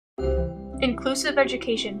Inclusive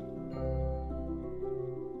education,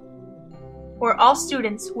 where all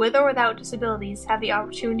students with or without disabilities have the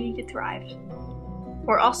opportunity to thrive,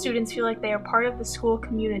 where all students feel like they are part of the school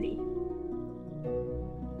community,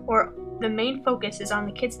 where the main focus is on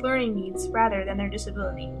the kids' learning needs rather than their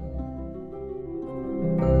disability.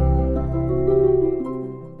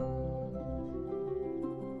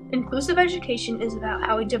 Inclusive education is about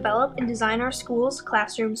how we develop and design our schools,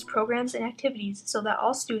 classrooms, programs, and activities so that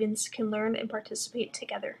all students can learn and participate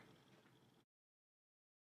together.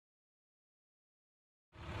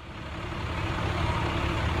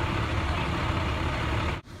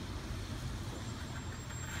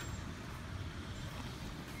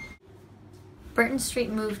 Burton Street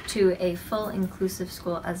moved to a full inclusive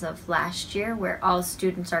school as of last year, where all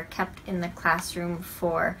students are kept in the classroom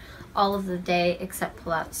for all of the day except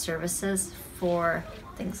pull-out services for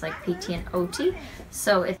things like PT and OT.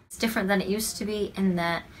 So it's different than it used to be in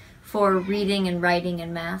that for reading and writing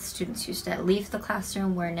and math, students used to leave the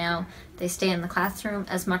classroom, where now they stay in the classroom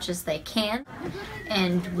as much as they can,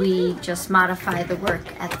 and we just modify the work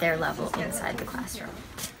at their level inside the classroom.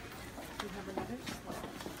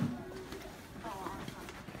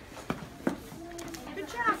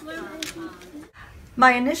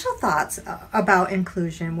 My initial thoughts about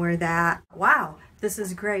inclusion were that, wow, this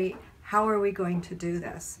is great. How are we going to do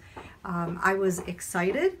this? I was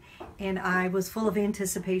excited and I was full of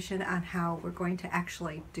anticipation on how we're going to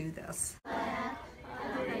actually do this. Of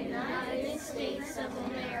the United States of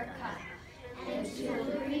America, and to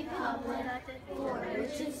the republic for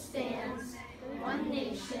which it stands, one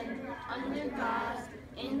nation, under God,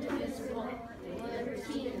 indivisible, with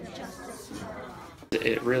liberty and justice for all.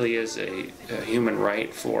 It really is a human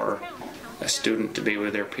right for a student to be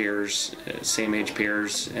with their peers, same age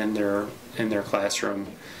peers in their classroom,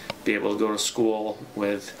 be able to go to school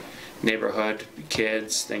with neighborhood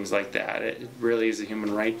kids, things like that. It really is a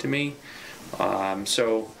human right to me.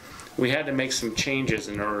 So we had to make some changes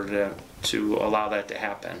in order to allow that to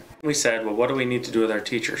happen. We said, well, what do we need to do with our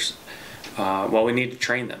teachers? Well, we need to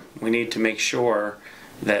train them. We need to make sure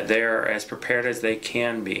that they're as prepared as they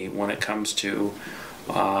can be when it comes to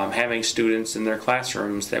having students in their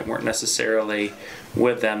classrooms that weren't necessarily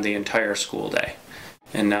with them the entire school day.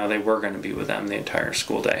 And now they were going to be with them the entire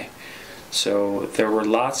school day. So there was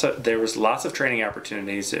lots of training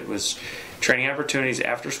opportunities. It was training opportunities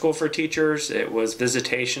after school for teachers. It was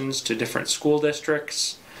visitations to different school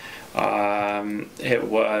districts. It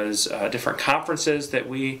was different conferences that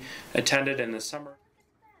we attended in the summer.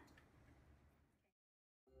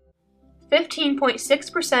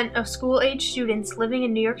 15.6% of school-age students living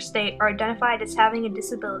in New York State are identified as having a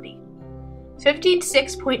disability.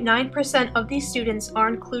 56.9% of these students are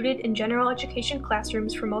included in general education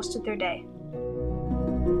classrooms for most of their day.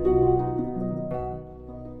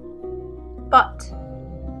 But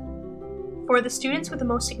for the students with the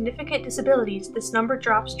most significant disabilities, this number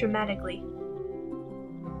drops dramatically.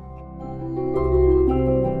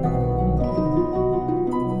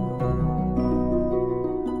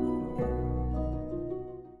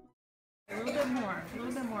 A little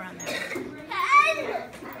bit more on that.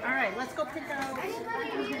 All right, let's go pick out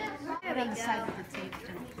it on the side of the tape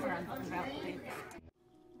or on the tape.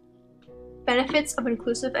 Benefits of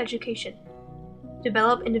inclusive education.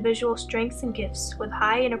 Develop individual strengths and gifts with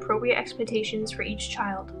high and appropriate expectations for each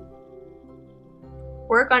child.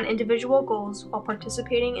 Work on individual goals while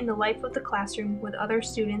participating in the life of the classroom with other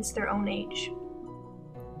students their own age.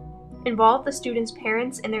 Involve the students'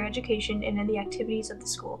 parents in their education and in the activities of the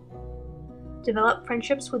school. Develop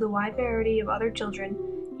friendships with a wide variety of other children,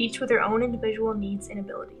 each with their own individual needs and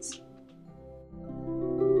abilities.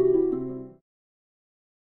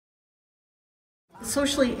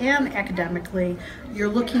 Socially and academically, you're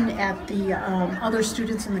looking at the other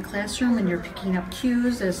students in the classroom and you're picking up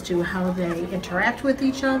cues as to how they interact with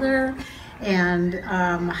each other and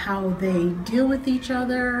how they deal with each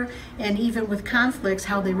other, and even with conflicts,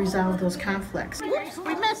 how they resolve those conflicts. Oops,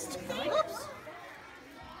 we missed. Oops.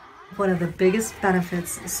 One of the biggest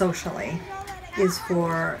benefits socially is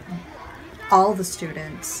for all the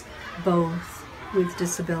students, both with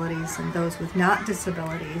disabilities and those with not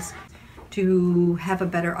disabilities, to have a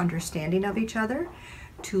better understanding of each other,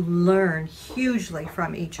 to learn hugely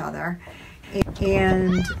from each other.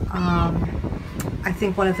 And I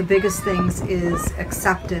think one of the biggest things is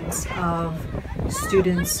acceptance of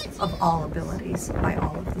students of all abilities by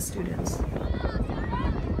all of the students.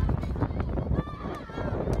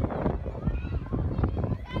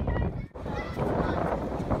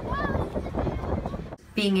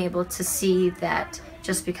 Being able to see that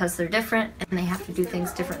just because they're different and they have to do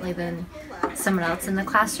things differently than someone else in the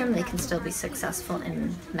classroom, they can still be successful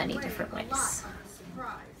in many different ways.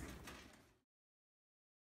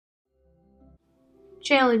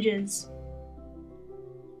 Challenges.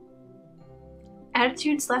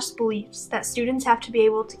 Attitudes/beliefs that students have to be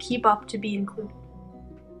able to keep up to be included.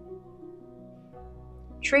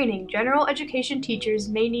 Training. General education teachers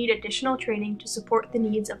may need additional training to support the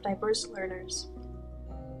needs of diverse learners.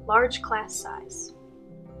 Large class size.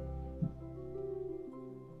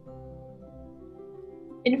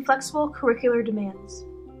 Inflexible curricular demands.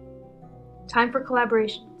 Time for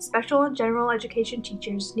collaboration. Special and general education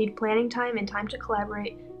teachers need planning time and time to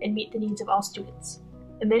collaborate and meet the needs of all students.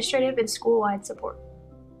 Administrative and school-wide support.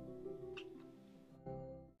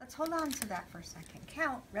 Let's hold on to that for a second.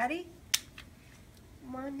 Count. Ready?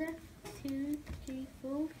 1, 2, 3,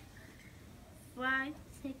 4, 5,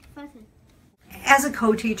 6, 7. As a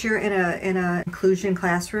co-teacher in a inclusion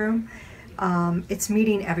classroom, it's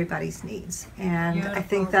meeting everybody's needs, and I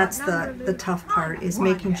think that's the tough part, is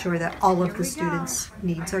making sure that all of the students'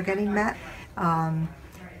 needs are getting met.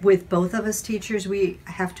 With both of us teachers, we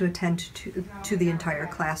have to attend to the entire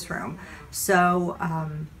classroom, so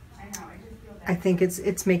I think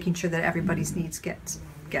it's making sure that everybody's needs get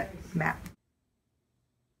met.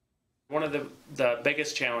 One of the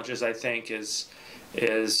biggest challenges, I think, is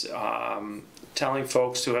telling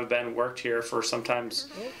folks who have worked here for sometimes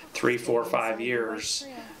 3, 4, 5 years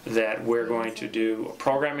that we're going to do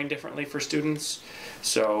programming differently for students,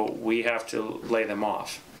 so we have to lay them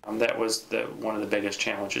off. That was one of the biggest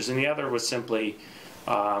challenges, and the other was simply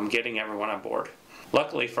getting everyone on board.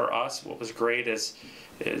 Luckily for us, what was great is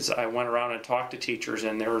I went around and talked to teachers,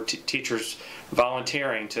 and there were teachers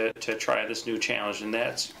volunteering to try this new challenge, and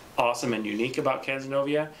that's awesome and unique about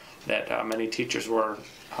Cazenovia, that many teachers were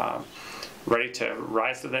ready to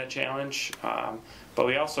rise to that challenge, but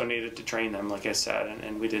we also needed to train them, like I said,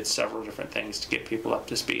 and we did several different things to get people up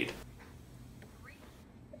to speed.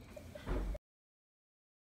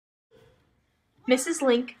 Mrs.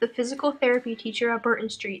 Link, the physical therapy teacher at Burton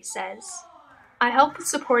Street, says, "I help with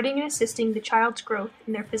supporting and assisting the child's growth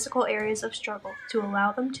in their physical areas of struggle to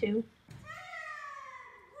allow them to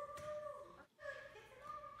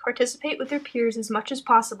participate with their peers as much as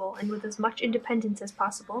possible and with as much independence as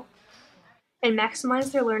possible, and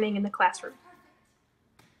maximize their learning in the classroom."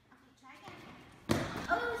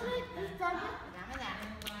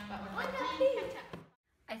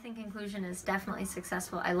 I think inclusion is definitely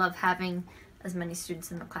successful. I love having as many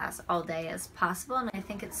students in the class all day as possible, and I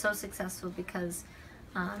think it's so successful because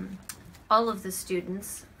all of the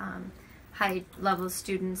students, high-level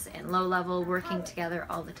students and low-level, working together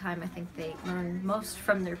all the time. I think they learn most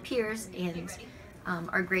from their peers and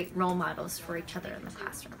are great role models for each other in the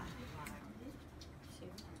classroom.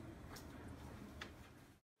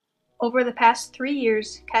 Over the past 3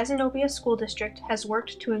 years, Cazenovia School District has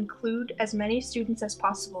worked to include as many students as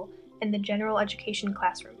possible in the general education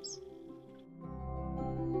classrooms.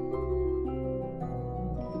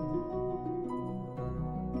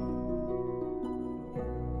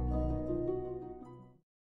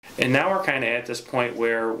 And now we're kind of at this point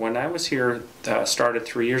where, when I was here, started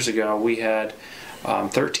 3 years ago, we had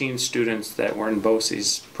 13 students that were in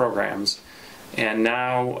BOCES programs. And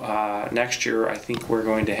now, next year, I think we're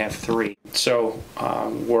going to have 3. So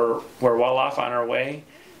we're well off on our way,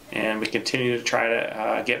 and we continue to try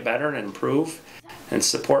to get better and improve and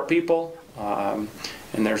support people. And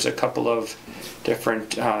there's a couple of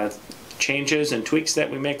different changes and tweaks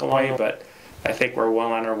that we make along the way, but I think we're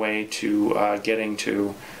well on our way to getting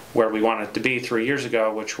to where we wanted to be 3 years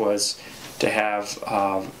ago, which was to have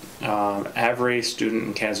every student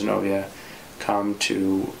in Cazenovia come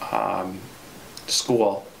to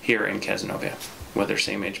school here in Cazenovia with their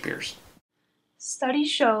same age peers.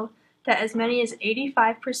 Studies show that as many as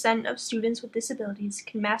 85% of students with disabilities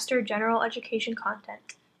can master general education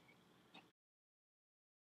content.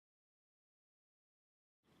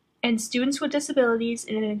 And students with disabilities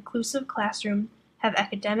in an inclusive classroom have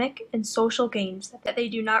academic and social gains that they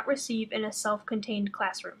do not receive in a self-contained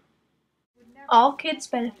classroom. All kids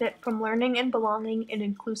benefit from learning and belonging in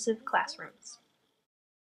inclusive classrooms.